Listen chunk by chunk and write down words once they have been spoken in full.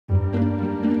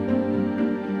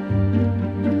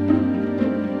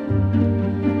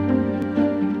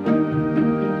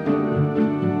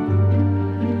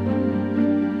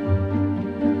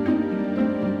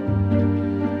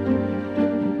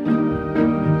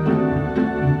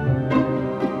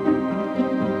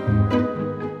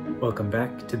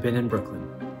been in Brooklyn.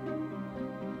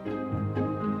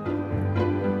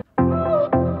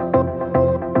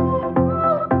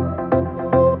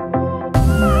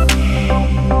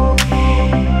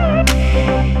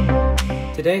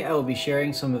 Today I will be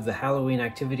sharing some of the Halloween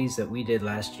activities that we did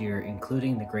last year,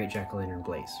 including the Great Jack-o'-lantern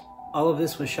Blaze. All of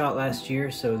this was shot last year,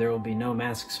 so there will be no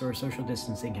masks or social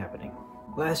distancing happening.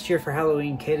 Last year for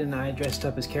Halloween, Kate and I dressed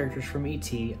up as characters from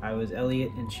E.T. I was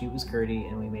Elliot and she was Gertie,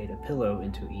 and we made a pillow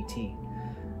into E.T.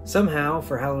 Somehow,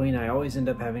 for Halloween, I always end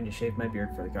up having to shave my beard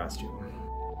for the costume.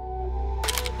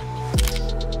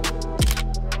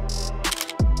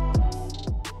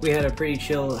 We had a pretty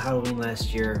chill Halloween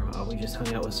last year. We just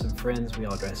hung out with some friends, we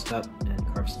all dressed up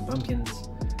and carved some pumpkins.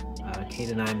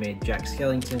 Kate and I made Jack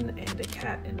Skellington and a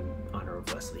cat in honor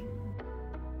of Leslie.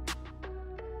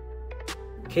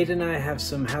 Kate and I have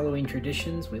some Halloween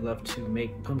traditions. We love to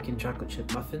make pumpkin chocolate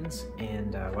chip muffins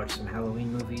and watch some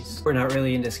Halloween movies. We're not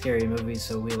really into scary movies,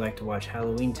 so we like to watch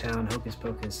Halloween Town, Hocus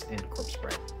Pocus, and Corpse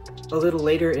Bride. A little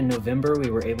later in November, we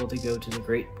were able to go to the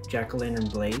Great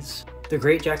Jack-o'-lantern Blaze. The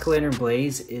Great Jack-o'-lantern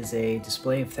Blaze is a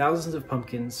display of thousands of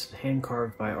pumpkins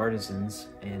hand-carved by artisans,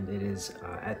 and it is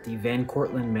at the Van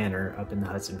Cortlandt Manor up in the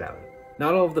Hudson Valley.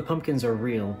 Not all of the pumpkins are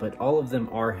real, but all of them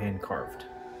are hand-carved.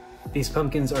 These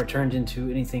pumpkins are turned into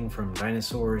anything from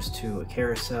dinosaurs to a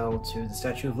carousel to the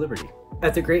Statue of Liberty.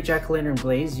 At the Great Jack-o'-lantern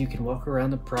Blaze, you can walk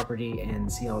around the property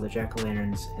and see all the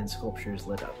jack-o'-lanterns and sculptures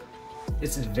lit up.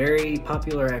 It's a very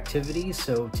popular activity,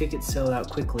 so tickets sell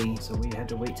out quickly, so we had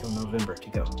to wait till November to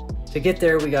go. To get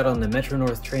there, we got on the Metro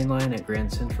North train line at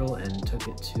Grand Central and took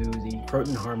it to the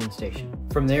Croton-Harmon station.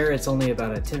 From there, it's only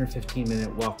about a 10 or 15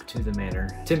 minute walk to the manor.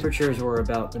 Temperatures were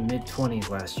about the mid-20s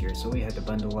last year, so we had to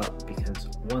bundle up because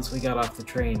once we got off the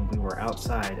train, we were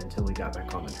outside until we got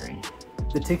back on the train.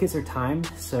 The tickets are timed,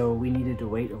 so we needed to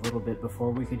wait a little bit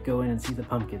before we could go in and see the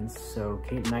pumpkins, so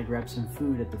Kate and I grabbed some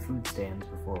food at the food stands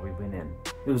before we went in.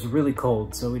 It was really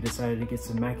cold, so we decided to get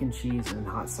some mac and cheese and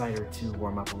hot cider to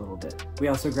warm up a little bit. We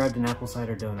also grabbed an apple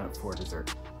cider donut for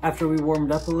dessert. After we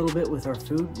warmed up a little bit with our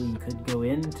food, we could go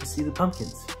in to see the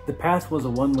pumpkins. The path was a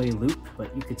one-way loop,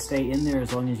 but you could stay in there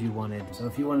as long as you wanted, so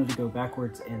if you wanted to go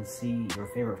backwards and see your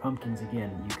favorite pumpkins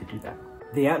again, you could do that.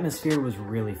 The atmosphere was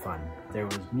really fun. There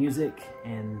was music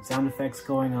and sound effects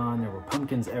going on, there were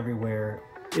pumpkins everywhere.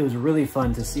 It was really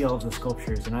fun to see all of the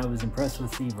sculptures, and I was impressed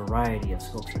with the variety of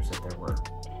sculptures that there were.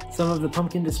 Some of the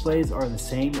pumpkin displays are the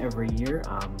same every year,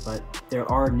 but there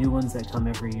are new ones that come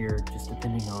every year just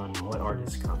depending on what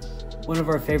artists come. One of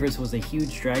our favorites was a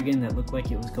huge dragon that looked like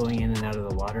it was going in and out of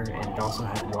the water, and it also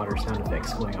had water sound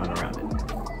effects going on around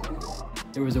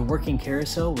it. There was a working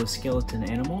carousel with skeleton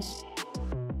animals.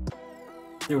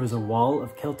 There was a wall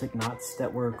of Celtic knots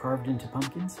that were carved into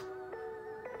pumpkins.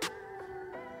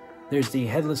 There's the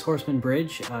Headless Horseman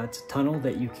Bridge. It's a tunnel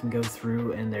that you can go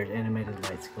through, and there's animated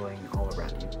lights going all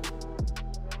around you.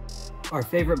 Our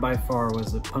favorite by far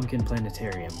was the Pumpkin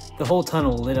Planetarium. The whole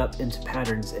tunnel lit up into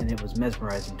patterns, and it was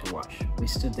mesmerizing to watch. We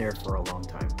stood there for a long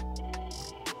time.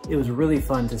 It was really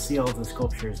fun to see all of the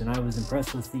sculptures, and I was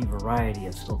impressed with the variety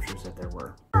of sculptures that there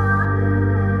were.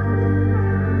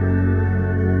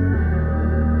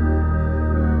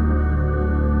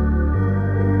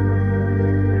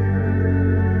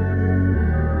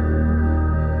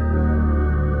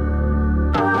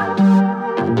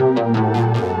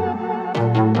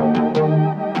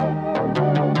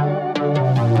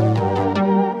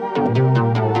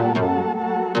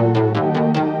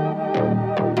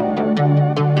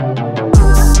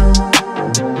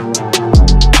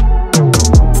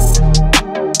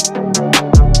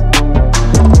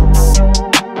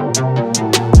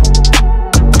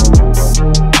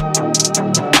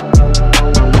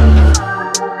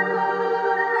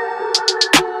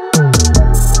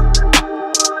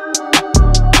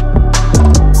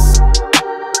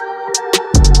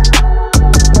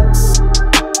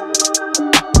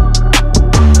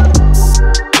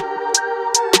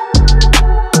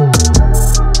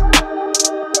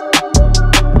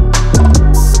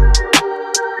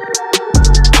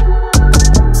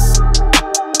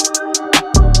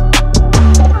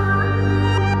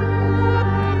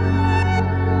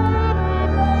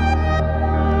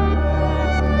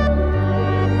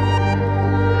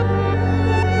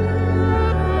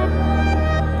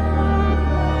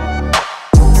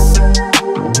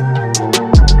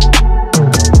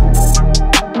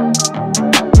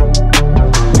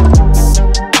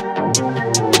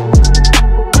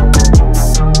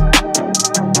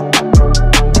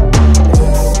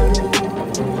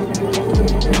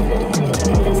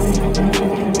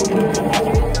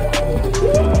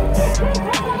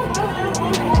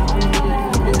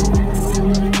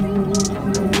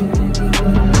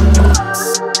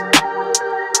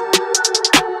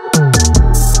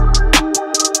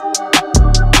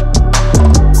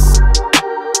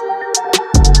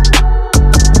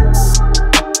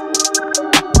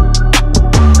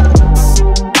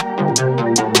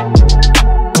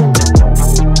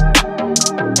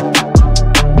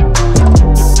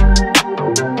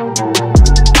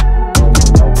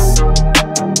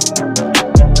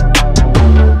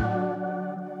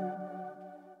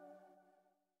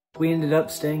 We ended up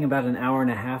staying about an hour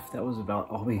and a half. That was about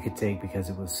all we could take because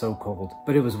it was so cold.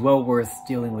 But it was well worth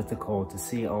dealing with the cold to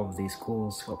see all of these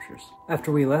cool sculptures.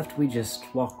 After we left, we just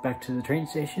walked back to the train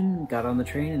station, got on the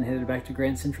train, and headed back to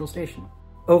Grand Central Station.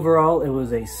 Overall, it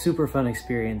was a super fun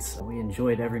experience. We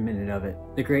enjoyed every minute of it.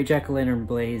 The Great Jack-O-Lantern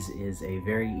Blaze is a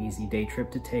very easy day trip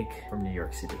to take from New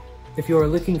York City. If you are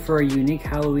looking for a unique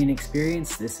Halloween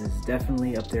experience, this is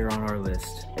definitely up there on our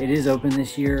list. It is open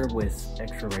this year with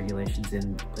extra regulations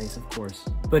in place, of course,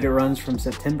 but it runs from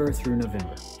September through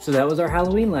November. So that was our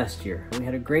Halloween last year. We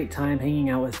had a great time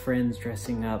hanging out with friends,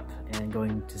 dressing up, and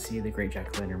going to see the Great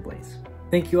Jack-O-Lantern Blaze.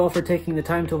 Thank you all for taking the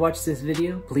time to watch this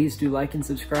video. Please do like and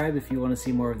subscribe if you want to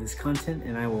see more of this content,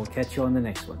 and I will catch you on the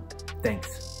next one.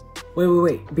 Thanks.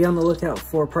 Wait. Be on the lookout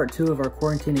for part 2 of our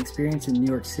quarantine experience in New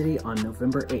York City on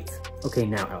November 8th. Okay,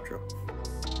 now outro.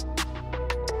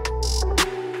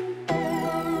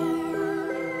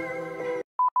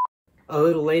 A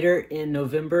little later in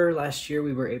November last year,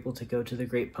 we were able to go to the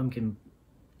Great Pumpkin.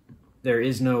 There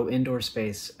is no indoor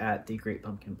space at the Great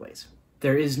Pumpkin Blaze.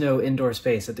 There is no indoor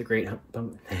space at the Great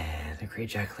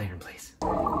Jack-O-Lantern Blaze.